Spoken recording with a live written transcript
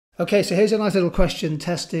Okay, so here's a nice little question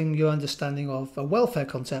testing your understanding of a welfare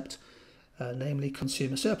concept, namely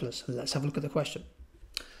consumer surplus. Let's have a look at the question.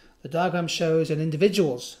 The diagram shows an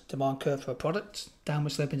individual's demand curve for a product,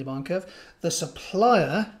 downward sloping demand curve. The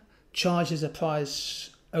supplier charges a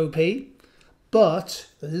price OP, but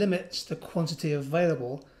limits the quantity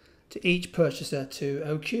available to each purchaser to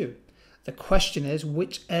OQ. The question is,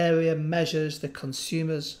 which area measures the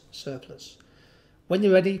consumer's surplus? When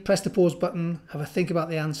you're ready, press the pause button, have a think about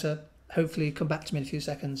the answer. Hopefully come back to me in a few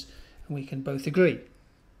seconds and we can both agree.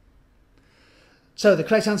 So the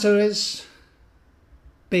correct answer is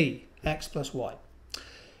B, X plus Y.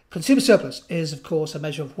 Consumer surplus is, of course, a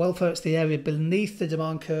measure of welfare. It's the area beneath the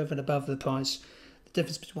demand curve and above the price. The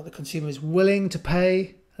difference between what the consumer is willing to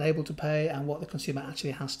pay and able to pay and what the consumer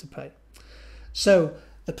actually has to pay. So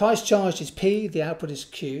the price charged is P, the output is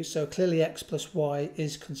Q, so clearly X plus Y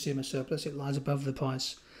is consumer surplus. It lies above the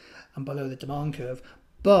price and below the demand curve,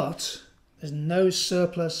 but there's no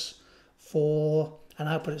surplus for an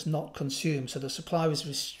output that's not consumed. So the supplier is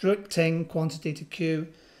restricting quantity to Q,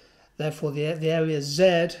 therefore the area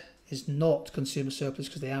Z is not consumer surplus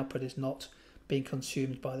because the output is not being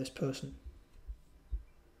consumed by this person.